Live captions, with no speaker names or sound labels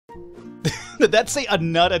Did that say a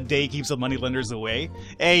nut a day keeps the moneylenders away?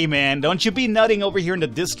 Hey man, don't you be nutting over here in the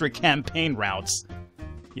district campaign routes.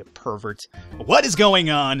 You pervert. What is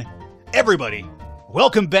going on? Everybody,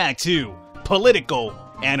 welcome back to Political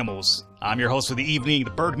Animals. I'm your host for the evening,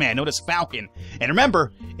 the birdman, known as Falcon. And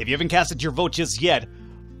remember, if you haven't casted your vote just yet,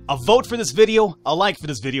 a vote for this video, a like for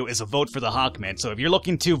this video, is a vote for the Hawkman. So if you're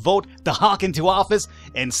looking to vote the Hawk into office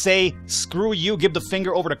and say, screw you, give the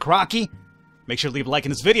finger over to Crocky, make sure to leave a like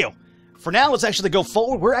in this video. For now, let's actually go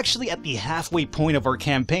forward. We're actually at the halfway point of our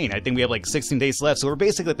campaign. I think we have like 16 days left, so we're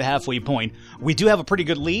basically at the halfway point. We do have a pretty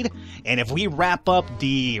good lead, and if we wrap up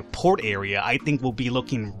the port area, I think we'll be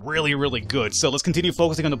looking really, really good. So let's continue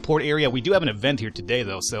focusing on the port area. We do have an event here today,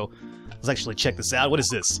 though, so let's actually check this out. What is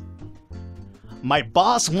this? My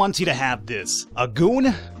boss wants you to have this. A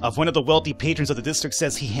goon of one of the wealthy patrons of the district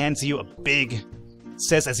says he hands you a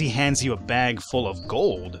as he hands you a bag full of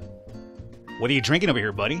gold. What are you drinking over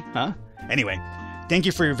here, buddy? Huh? Anyway, thank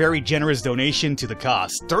you for your very generous donation to the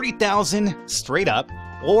cause. 30,000 straight up,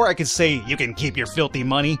 or I could say you can keep your filthy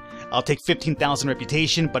money. I'll take 15,000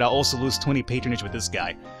 reputation, but I'll also lose 20 patronage with this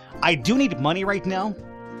guy. I do need money right now,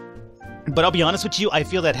 but I'll be honest with you, I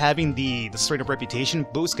feel that having the straight up reputation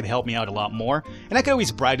boost could help me out a lot more, and I could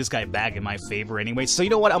always bribe this guy back in my favor anyway, so you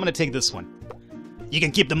know what, I'm gonna take this one. You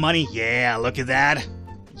can keep the money? Yeah, look at that.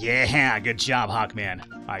 Yeah, good job, Hawkman.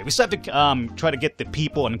 Alright, we still have to try to get the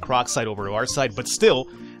people on Croc's side over to our side, but still,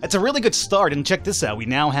 it's a really good start, and check this out, we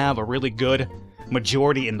now have a really good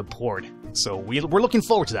majority in the port. So we're looking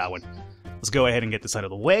forward to that one. Let's go ahead and get this out of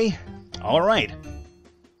the way. Alright.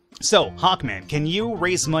 So, Hawkman, can you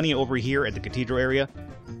raise money over here at the cathedral area?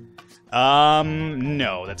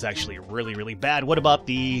 No, that's actually really, really bad. What about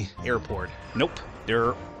the airport? Nope,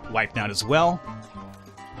 they're wiped out as well.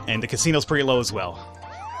 And the casino's pretty low as well.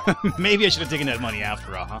 Maybe I should have taken that money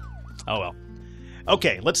after all, huh? Oh well.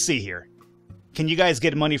 Okay, let's see here. Can you guys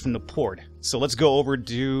get money from the port? So let's go over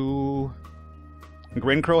to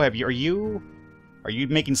Grincrow. Are you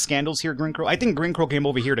making scandals here, Grincrow? I think Grincrow came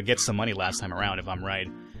over here to get some money last time around, if I'm right.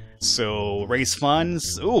 So raise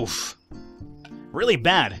funds. Oof. Really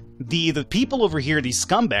bad. The people over here, these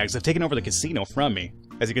scumbags, have taken over the casino from me.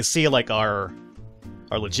 As you can see, like our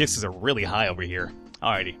logistics are really high over here.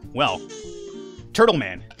 Alrighty. Well. Turtle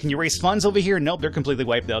Man, can you raise funds over here? Nope, they're completely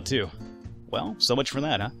wiped out too. Well, so much for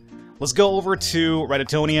that, huh? Let's go over to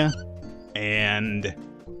Reditonia, and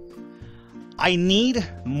I need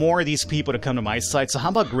more of these people to come to my side, so how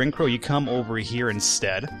about Grincrow, you come over here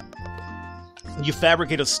instead. You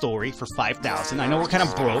fabricate a story for 5,000. I know we're kind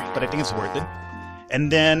of broke, but I think it's worth it.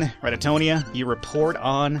 And then, Reditonia, you report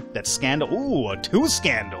on that scandal. Ooh, a 2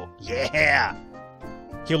 scandal. Yeah!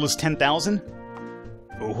 He'll lose 10,000.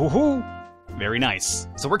 Ooh-hoo-hoo. Very nice.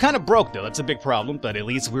 So we're kind of broke, though. That's a big problem, but at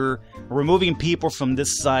least we're removing people from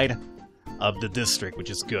this side of the district, which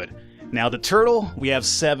is good. Now, the turtle, we have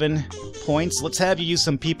 7 points. Let's have you use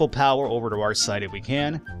some people power over to our side if we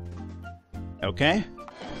can. Okay.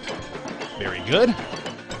 Very good.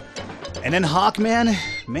 And then Hawkman,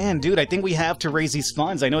 man, dude, I think we have to raise these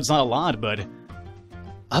funds. I know it's not a lot, but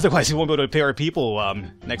otherwise we won't be able to pay our people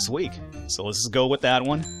next week. So let's just go with that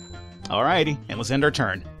one. Alrighty, and let's end our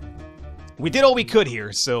turn. We did all we could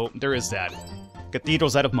here, so there is that.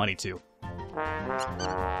 Cathedral's out of money, too.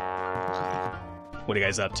 What are you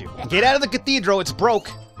guys up to? Get out of the cathedral, it's broke!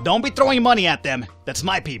 Don't be throwing money at them! That's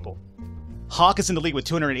my people! Hawk is in the lead with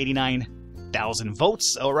 289,000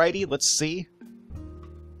 votes. Alrighty, let's see.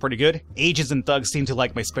 Pretty good. Ages and thugs seem to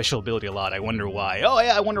like my special ability a lot. I wonder why. Oh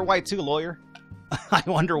yeah, I wonder why too, lawyer. I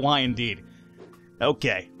wonder why indeed.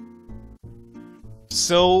 Okay.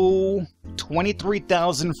 So,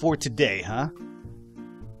 23,000 for today, huh?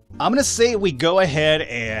 I'm gonna say we go ahead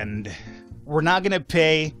and we're not gonna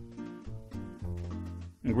pay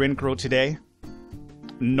Grincrow today,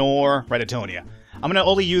 nor Reditonia. I'm gonna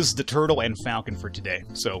only use the turtle and Falcon for today,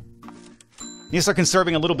 so need to start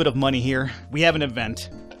conserving a little bit of money here. We have an event.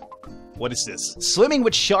 What is this? Swimming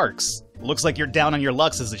with sharks. Looks like you're down on your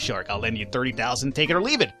luck, says the shark. I'll lend you 30,000, take it or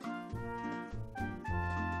leave it.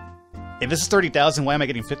 If this is 30,000, why am I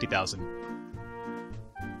getting 50,000?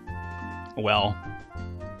 Well,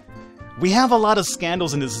 we have a lot of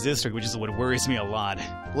scandals in this district, which is what worries me a lot.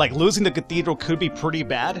 Like, losing the cathedral could be pretty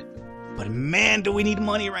bad, but man, do we need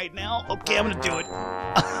money right now. Okay, I'm gonna do it.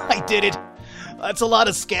 I did it. That's a lot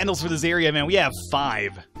of scandals for this area, man. We have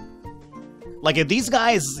 5. Like, if these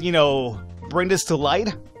guys, you know, bring this to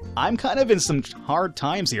light, I'm kind of in some hard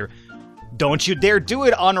times here. Don't you dare do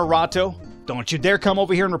it, Honorato. Don't you dare come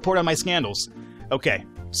over here and report on my scandals. Okay,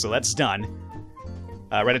 so that's done.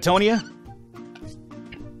 Reditonia?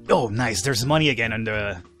 Oh, nice. There's money again on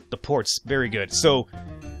the ports. Very good. So,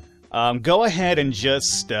 Go ahead and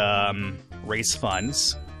just raise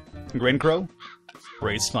funds. Grincrow,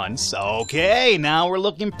 raise funds. Okay, now we're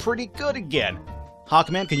looking pretty good again.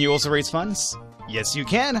 Hawkman, can you also raise funds? Yes, you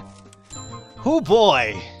can. Oh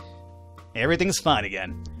boy, everything's fine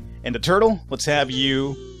again. And the turtle, let's have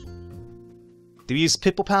you. Do you use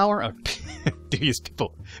Pipple power? Or do you use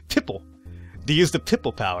Pipple? Pipple. Do you use the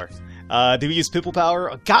Pipple power? Do we use Pipple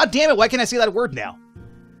power? God damn it! Why can't I say that word now?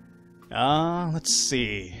 Let's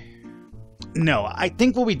see. No, I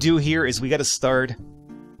think what we do here is we got to start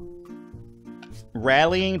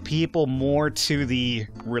rallying people more to the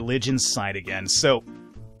religion side again. So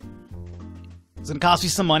it's gonna cost me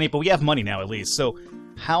some money, but we have money now at least. So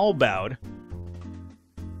how about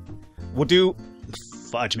we'll do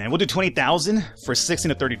fudge, man. We'll do 20,000 for 16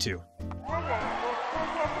 to 32.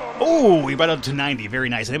 Oh, we brought it up to 90. Very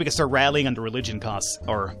nice. And then we can start rallying under religion costs,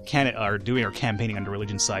 or doing our campaigning under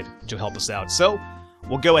religion side to help us out. So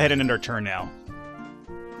we'll go ahead and end our turn now.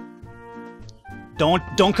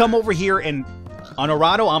 Don't come over here and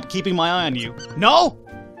Honorado, I'm keeping my eye on you. No!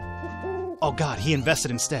 Oh god, he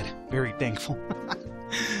invested instead. Very thankful.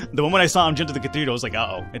 The moment I saw him jump to the cathedral, I was like,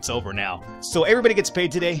 uh-oh, it's over now. So everybody gets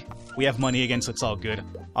paid today. We have money again, so it's all good.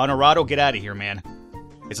 Honorado, get out of here, man.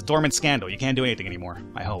 It's a dormant scandal. You can't do anything anymore,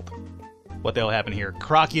 I hope. What the hell happened here?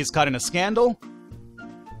 Crocky is caught in a scandal?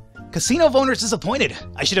 Casino owners disappointed.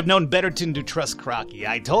 I should have known better to trust Crocky.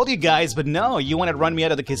 I told you guys, but no, you wanted to run me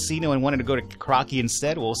out of the casino and wanted to go to Crocky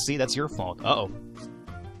instead? Well, see, that's your fault. Uh-oh.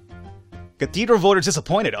 Cathedral voters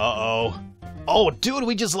disappointed. Uh-oh. Oh, dude,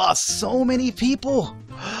 we just lost so many people.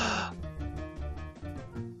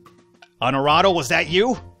 Honorado, was that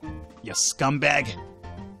you? You scumbag.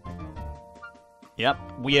 Yep,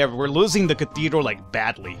 we're losing the cathedral, like,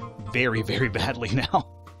 badly. Very, very badly now.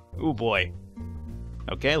 Oh boy.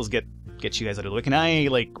 Okay, let's get you guys out of the way. Can I,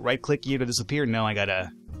 like, right-click you to disappear? No, I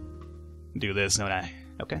gotta do this, don't I?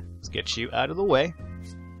 Okay, let's get you out of the way.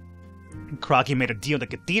 Crocky made a deal with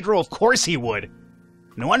the cathedral? Of course he would!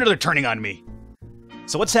 No wonder they're turning on me.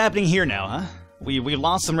 So what's happening here now, huh? We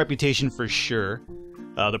lost some reputation for sure.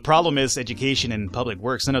 The problem is education and public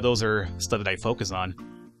works. None of those are stuff that I focus on.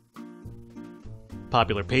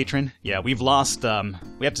 Popular patron. Yeah, we've lost,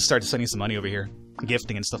 we have to start sending some money over here.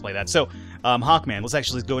 Gifting and stuff like that. So, Hawkman, let's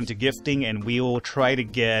actually go into gifting and we'll try to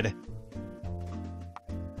get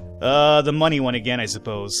the money one again, I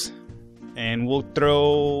suppose. And we'll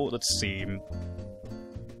throw, let's see,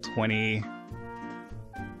 20,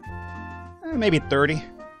 maybe 30.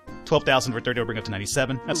 12,000 for 30 will bring up to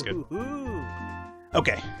 97. That's good.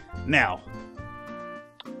 Okay, now,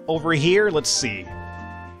 over here, let's see.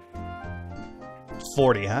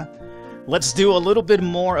 40, huh? Let's do a little bit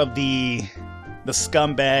more of the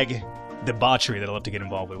scumbag debauchery that I love to get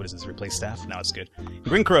involved with. What is this? Replace staff? No, it's good.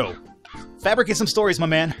 Grincrow, fabricate some stories, my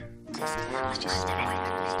man.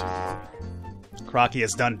 Crocky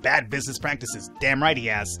has done bad business practices. Damn right he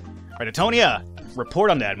has. Alright, Atonia,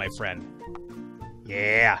 report on that, my friend.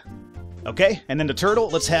 Yeah. Okay, and then the turtle,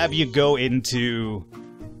 let's have you go into...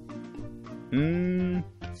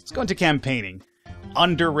 let's go into campaigning.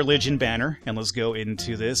 Under religion banner, and let's go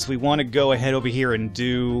into this. We want to go ahead over here and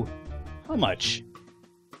do... How much?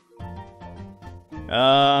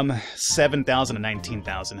 7,000 and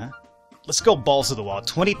 19,000, huh? Let's go balls to the wall.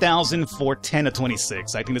 20,000 for 10 to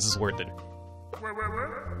 26. I think this is worth it.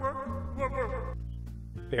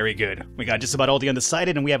 Very good. We got just about all the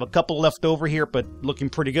undecided, and we have a couple left over here, but looking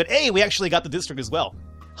pretty good. Hey, we actually got the district as well.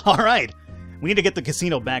 Alright. We need to get the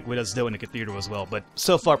casino back with us, though, in the cathedral as well, but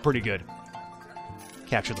so far, pretty good.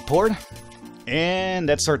 Capture the port. And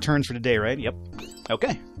that's our turns for today, right? Yep.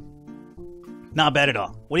 Okay. Not bad at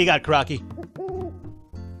all. What do you got, Crocky?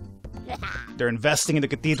 They're investing in the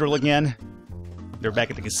cathedral again. They're back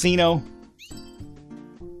at the casino.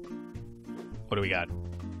 What do we got?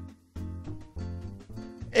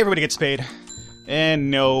 Everybody gets paid. And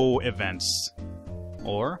no events.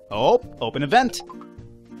 Or, oh, open event.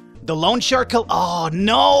 The loan shark. Oh,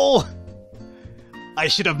 no! I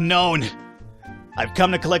should have known. I've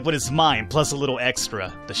come to collect what is mine, plus a little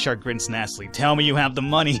extra. The shark grins nastily. Tell me you have the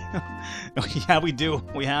money. Yeah, we do.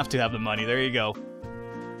 We have to have the money. There you go.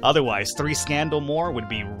 Otherwise, 3 scandal more would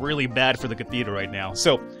be really bad for the cathedral right now.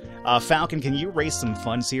 So, Falcon, can you raise some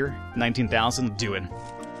funds here? 19,000? Do it.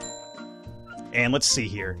 And let's see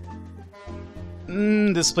here.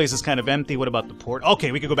 This place is kind of empty. What about the port?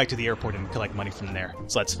 Okay, we could go back to the airport and collect money from there.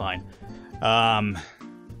 So that's fine.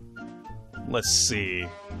 Let's see.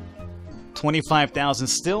 25,000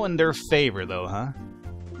 still in their favor, though, huh?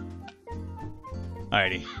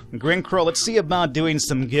 Alrighty. Grincrow, let's see about doing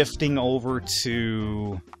some gifting over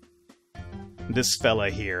to this fella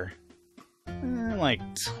here. like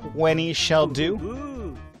 20 shall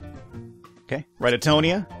do. Okay,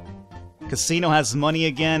 Reditonia. Casino has money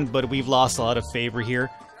again, but we've lost a lot of favor here.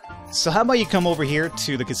 So how about you come over here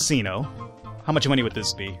to the casino? How much money would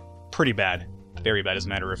this be? Pretty bad. Very bad, as a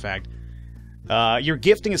matter of fact. Your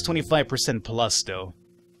gifting is 25% plus, though.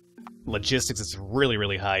 Logistics is really,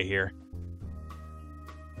 really high here.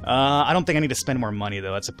 I don't think I need to spend more money,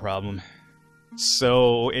 though. That's a problem.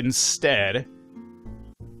 So, instead...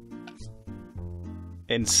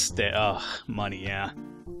 money, yeah.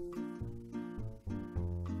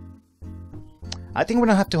 I think we're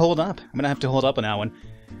gonna have to hold up. I'm gonna have to hold up on that one.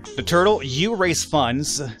 The turtle, you raise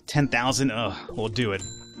funds. 10,000, we'll do it.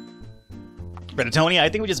 Reditonia, I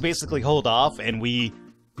think we just basically hold off and we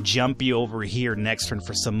jump you over here next turn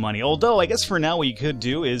for some money. Although, I guess for now what you could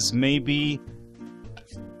do is maybe...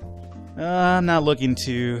 I'm not looking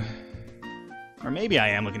to... Or maybe I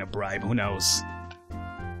am looking to bribe, who knows.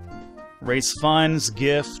 Raise funds,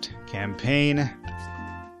 gift, campaign.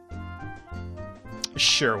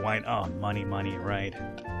 Sure, why not? Oh, money, right.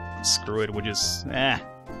 Screw it, we'll just...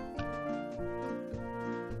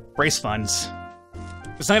 Raise funds.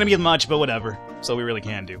 It's not gonna be much, but whatever. So we really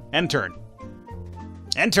can do. End turn.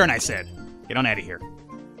 End turn, I said. Get on out of here.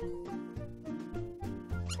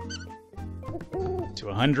 To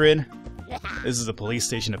 100. This is a police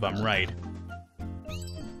station if I'm right.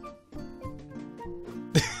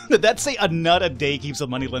 Did that say a nut a day keeps the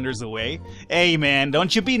moneylenders away? Hey man,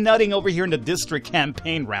 don't you be nutting over here in the district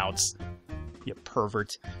campaign routes. You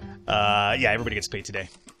pervert. Yeah, everybody gets paid today.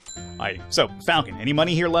 Alright, so, Falcon, any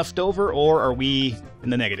money here left over, or are we in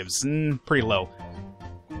the negatives? Pretty low.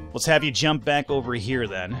 Let's have you jump back over here,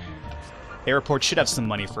 then. Airport should have some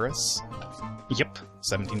money for us. Yep,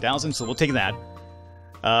 17,000, so we'll take that.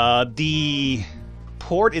 The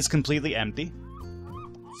port is completely empty.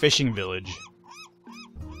 Fishing village.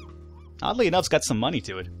 Oddly enough, it's got some money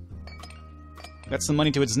to it. Got some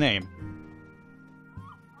money to its name.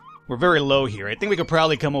 We're very low here. I think we could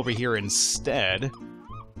probably come over here instead.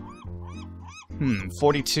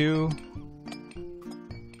 42.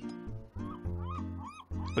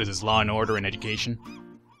 What is this, law and order and education?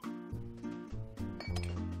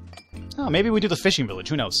 Oh, maybe we do the fishing village,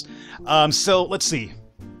 who knows? So, let's see.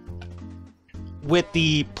 With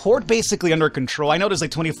the port basically under control, I know there's like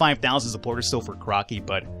 25,000 as a port or so for Crocky,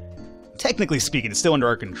 but technically speaking, it's still under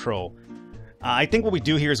our control. I think what we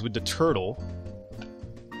do here is with the turtle...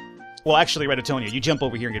 Well, actually, Reditonia, you jump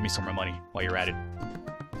over here and give me some more money while you're at it.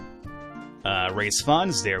 Raise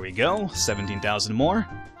funds, there we go. 17,000 more.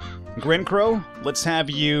 Grincrow, let's have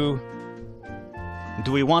you...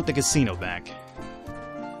 Do we want the casino back?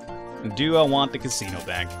 Do I want the casino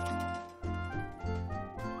back?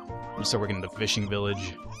 So we're getting the fishing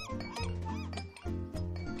village.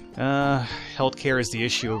 Healthcare is the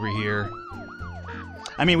issue over here.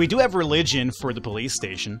 I mean, we do have religion for the police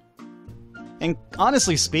station. And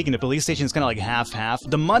honestly speaking, the police station is kind of like half-half.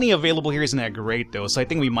 The money available here isn't that great, though, so I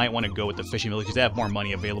think we might want to go with the fishing village because they have more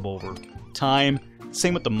money available over time.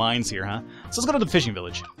 Same with the mines here, huh? So let's go to the fishing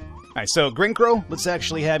village. Alright, so Grincrow, let's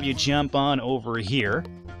actually have you jump on over here.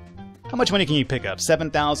 How much money can you pick up?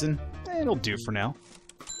 7,000? It'll do for now.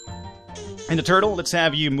 And the turtle, let's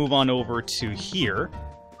have you move on over to here.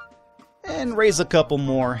 And raise a couple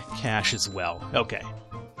more cash as well. Okay.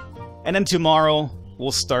 And then tomorrow...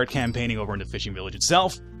 we'll start campaigning over in the fishing village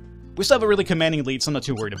itself. We still have a really commanding lead, so I'm not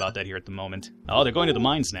too worried about that here at the moment. Oh, they're going to the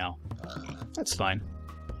mines now. That's fine.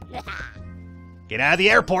 Get out of the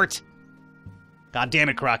airport! God damn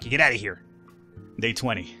it, Crocky, get out of here. Day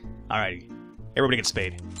 20. Alrighty. Everybody gets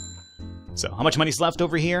paid. So, how much money's left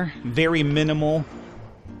over here? Very minimal.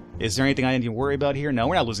 Is there anything I need to worry about here? No,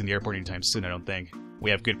 we're not losing the airport anytime soon, I don't think. We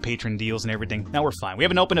have good patron deals and everything. Now we're fine. We have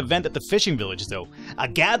an open event at the fishing village, though. A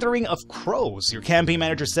gathering of crows. Your campaign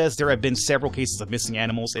manager says there have been several cases of missing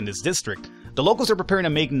animals in this district. The locals are preparing to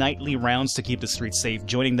make nightly rounds to keep the streets safe.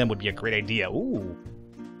 Joining them would be a great idea. Ooh.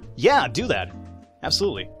 Yeah, do that.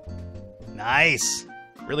 Absolutely. Nice.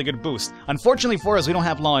 Really good boost. Unfortunately for us, we don't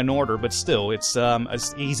have law and order, but still, it's an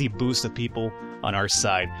easy boost of people on our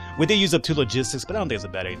side. We did use up 2 logistics, but I don't think it's a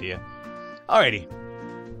bad idea. Alrighty.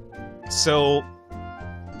 So...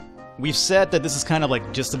 we've said that this is kind of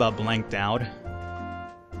like just about blanked out.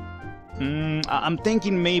 I'm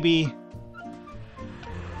thinking maybe...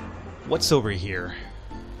 what's over here?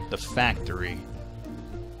 The factory.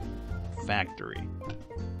 Factory.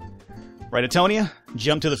 Right, Atonia?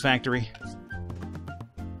 Jump to the factory.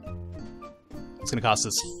 It's gonna cost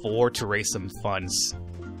us 4 to raise some funds.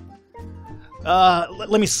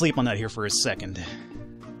 Let me sleep on that here for a second.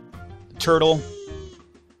 Turtle.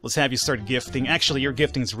 Let's have you start gifting. Actually, your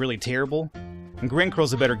gifting is really terrible.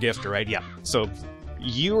 Grincrow's a better gifter, right? Yeah. So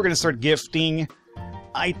you are going to start gifting.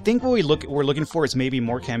 I think what we're looking for is maybe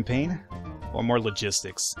more campaign or more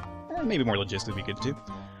logistics. Maybe more logistics would be good too.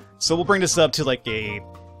 So we'll bring this up to like a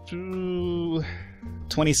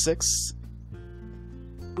 26.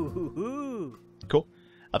 Cool.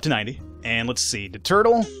 Up to 90. And let's see. The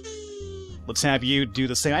turtle. Let's have you do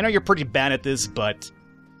the same. I know you're pretty bad at this, but...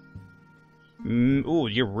 ooh,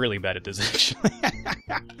 you're really bad at this, actually.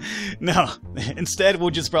 No. Instead, we'll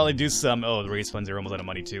just probably do some... Oh, the race funds are almost out of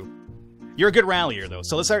money, too. You're a good rallier, though.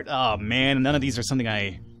 So let's start... Oh, man. None of these are something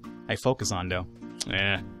I focus on, though.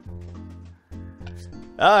 Eh.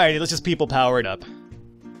 Alrighty, let's just people power it up.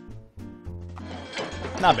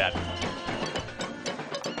 Not bad.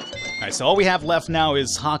 Alright, so all we have left now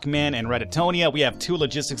is Hawkman and Reditonia. We have 2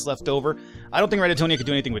 logistics left over. I don't think Reditonia could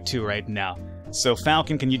do anything with 2 right now. So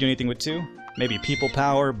Falcon, can you do anything with 2? Maybe people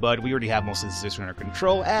power, but we already have most of this district under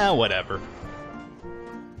control. Whatever.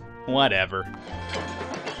 Whatever.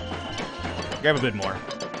 Grab a bit more.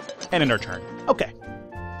 And in our turn. Okay.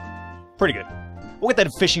 Pretty good. We'll get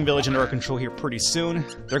that fishing village under our control here pretty soon.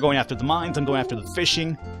 They're going after the mines, I'm going after the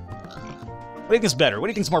fishing. What do you think is better? What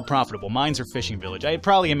do you think is more profitable, mines or fishing village? I'd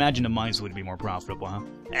probably imagine the mines would be more profitable, huh?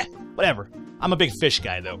 Whatever. I'm a big fish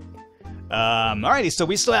guy, though. Alrighty, so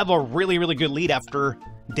we still have a really, really good lead after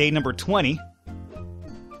day number 20.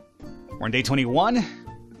 We're on day 21.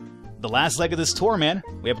 The last leg of this tour, man.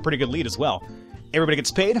 We have a pretty good lead as well. Everybody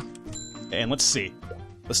gets paid. And let's see.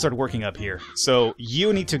 Let's start working up here. So,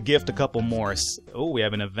 you need to gift a couple more. Oh, we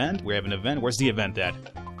have an event. We have an event. Where's the event at?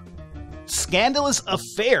 Scandalous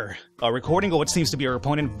affair. A recording of what seems to be our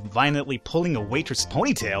opponent violently pulling a waitress'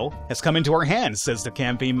 ponytail has come into our hands, says the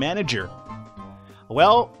campaign manager.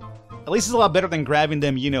 Well, at least it's a lot better than grabbing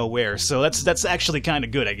them you-know-where, so that's actually kind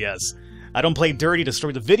of good, I guess. I don't play dirty to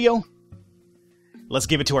destroy the video. Let's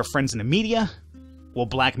give it to our friends in the media. We'll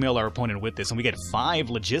blackmail our opponent with this, and we get 5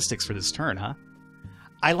 logistics for this turn, huh?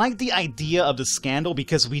 I like the idea of the scandal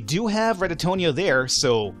because we do have Reditonia there,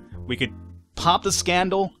 so we could pop the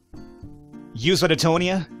scandal, use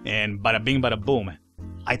Reditonia, and bada bing bada boom.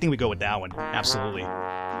 I think we go with that one, absolutely.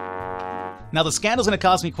 Now the scandal's gonna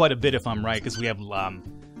cost me quite a bit if I'm right, because we have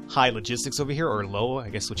high logistics over here, or low, I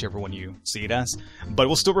guess whichever one you see it as. But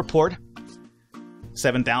we'll still report.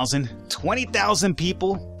 7,000, 20,000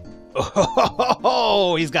 people.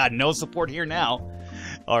 Oh, he's got no support here now.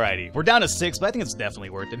 Alrighty, we're down to 6, but I think it's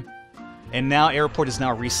definitely worth it. And now airport is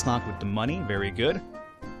now restocked with the money. Very good.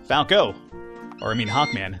 Falco, or I mean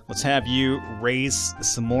Hawkman, let's have you raise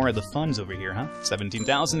some more of the funds over here, huh?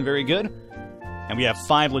 17,000, very good. And we have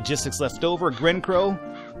 5 logistics left over. Grincrow,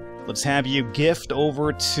 let's have you gift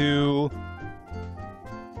over to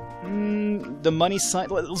the money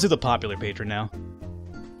side. Let's do the popular patron now.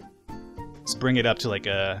 Let's bring it up to like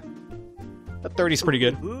a 30's pretty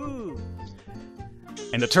good.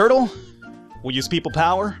 And the turtle, we'll use people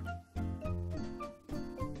power.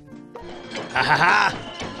 Ha ha ha!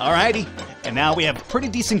 Alrighty. And now we have pretty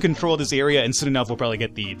decent control of this area, and soon enough we'll probably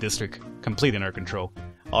get the district complete in our control.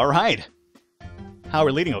 Alright. How are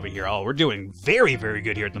we leading over here? Oh, we're doing very, very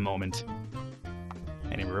good here at the moment.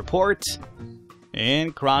 Enemy report.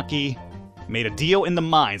 And Crocky made a deal in the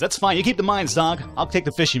mines. That's fine, you keep the mines, dog. I'll take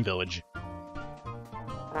the fishing village.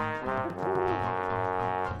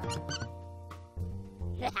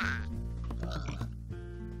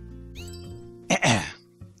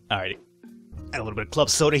 Alrighty. Add a little bit of club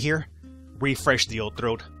soda here. Refresh the old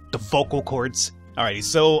throat. The vocal cords. Alrighty,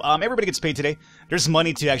 so everybody gets paid today. There's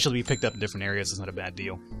money to actually be picked up in different areas. It's not a bad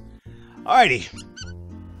deal. Alrighty.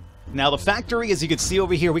 Now the factory, as you can see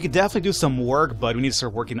over here, we could definitely do some work, but we need to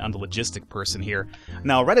start working on the logistic person here.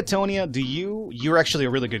 Now, Reditonia, you're actually a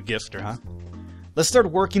really good gifter, huh? Let's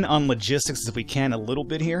start working on logistics if we can a little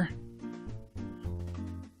bit here.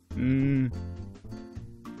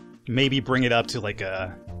 Maybe bring it up to like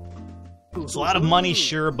a... It's a lot of money,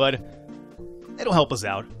 sure, but it'll help us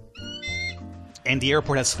out. And the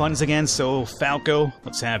airport has funds again, so Falco,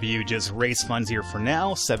 let's have you just raise funds here for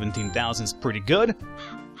now. 17,000 is pretty good.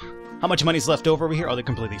 How much money's left over here? Oh, they're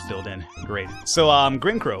completely filled in. Great. So,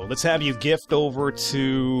 Grincrow, let's have you gift over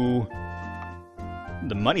to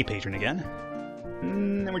the money patron again.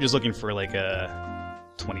 And we're just looking for like a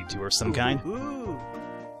 22 or some kind.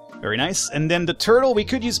 Very nice. And then the turtle, we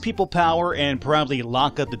could use people power and probably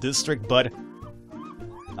lock up the district, but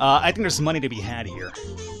I think there's money to be had here.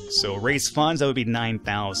 So raise funds, that would be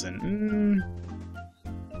 9,000.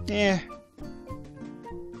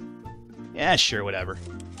 Yeah, sure, whatever.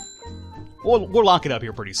 We'll lock it up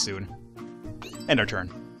here pretty soon. End our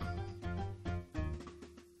turn.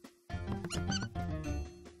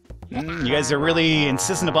 You guys are really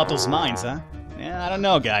insistent about those mines, huh? don't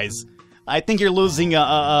know, guys. I think you're losing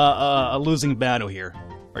a losing battle here.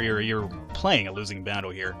 Or you're playing a losing battle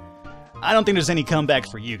here. I don't think there's any comeback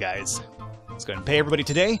for you guys. Let's go ahead and pay everybody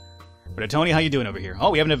today. But Tony, how you doing over here?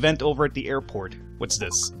 Oh, we have an event over at the airport. What's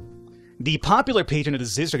this? The popular patron of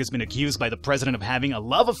this district has been accused by the president of having a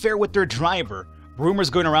love affair with their driver. Rumors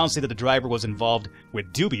going around say that the driver was involved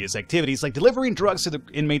with dubious activities like delivering drugs to the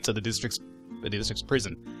inmates of the district's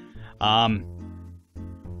prison.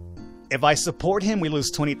 If I support him, we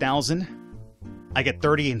lose 20,000. I get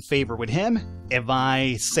 30 in favor with him. If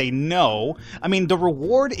I say no, I mean, the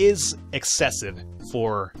reward is excessive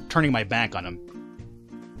for turning my back on him.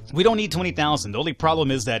 We don't need 20,000. The only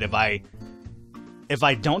problem is that if I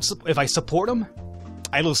support him,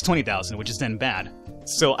 I lose 20,000, which is then bad.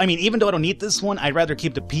 So, I mean, even though I don't need this one, I'd rather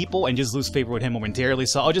keep the people and just lose favor with him momentarily.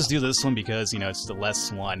 So I'll just do this one because, you know, it's the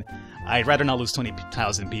less one. I'd rather not lose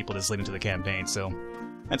 20,000 people this late into the campaign, so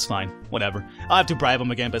that's fine. Whatever. I'll have to bribe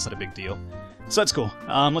him again, but it's not a big deal. So that's cool.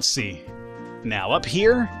 Let's see. Now, up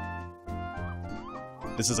here,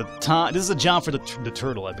 this is a job for the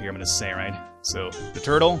turtle up here, I'm gonna say, right? So, the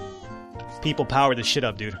turtle, people power this shit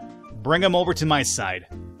up, dude. Bring him over to my side.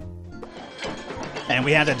 And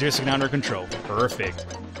we have that district under control. Perfect.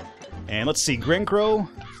 And let's see, Grin Crow.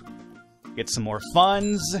 Get some more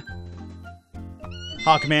funds.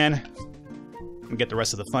 Hawkman. And get the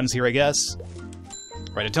rest of the funds here, I guess.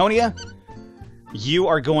 Right, Antonia. You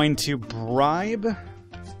are going to bribe...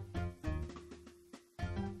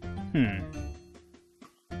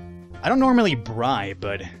 I don't normally bribe,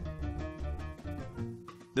 but...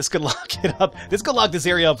 this could lock it up. This could lock this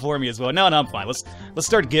area up for me as well. No, I'm fine. Let's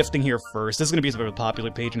start gifting here first. This is going to be sort of a popular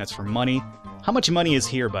patron. That's for money. How much money is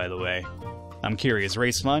here, by the way? I'm curious.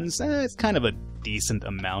 Race funds? It's kind of a decent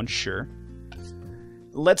amount, sure.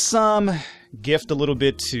 Let's, gift a little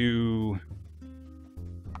bit to...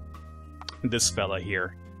 this fella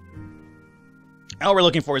here. All we're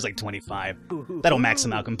looking for is like 25. That'll max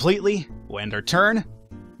him out completely. We'll end our turn.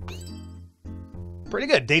 Pretty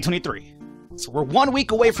good. Day 23. So we're 1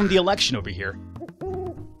 week away from the election over here.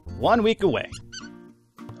 1 week away.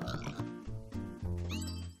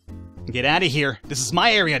 Get out of here. This is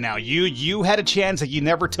my area now. You had a chance and you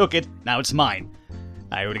never took it. Now it's mine.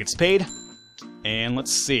 Everybody gets paid. And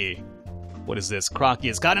let's see. What is this? Crocky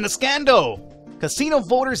has gotten a scandal! Casino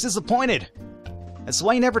voters disappointed. That's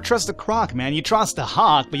why you never trust the croc, man. You trust the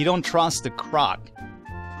hawk, but you don't trust the croc. Do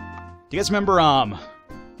you guys remember,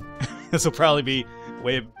 this will probably be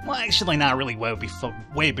well, actually not really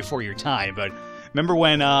way before your time, but remember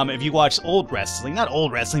when, if you watched old wrestling, not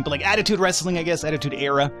old wrestling, but like Attitude Wrestling, I guess, Attitude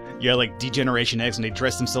Era, you had like D-Generation X, and they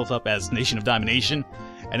dressed themselves up as Nation of Domination,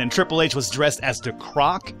 and then Triple H was dressed as the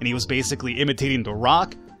Croc, and he was basically imitating The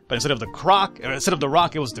Rock, but instead of the Rock,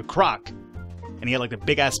 it was the Croc, and he had like the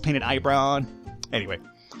big-ass painted eyebrow on. Anyway,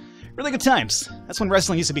 really good times. That's when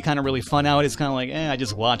wrestling used to be kind of really fun. Now it's kind of like, I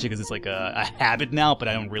just watch it because it's like a habit now, but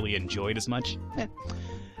I don't really enjoy it as much.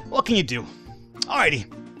 What can you do?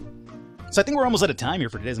 Alrighty. So I think we're almost out of time here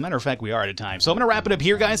for today. As a matter of fact, we are out of time. So I'm going to wrap it up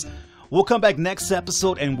here, guys. We'll come back next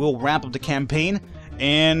episode and we'll wrap up the campaign.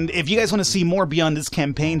 And if you guys want to see more beyond this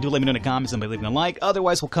campaign, do let me know in the comments and by leaving a like.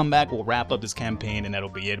 Otherwise, we'll come back, we'll wrap up this campaign, and that'll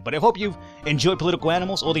be it. But I hope you've enjoyed Political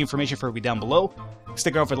Animals. All the information for it will be down below.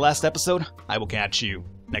 Stick around for the last episode. I will catch you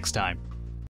next time.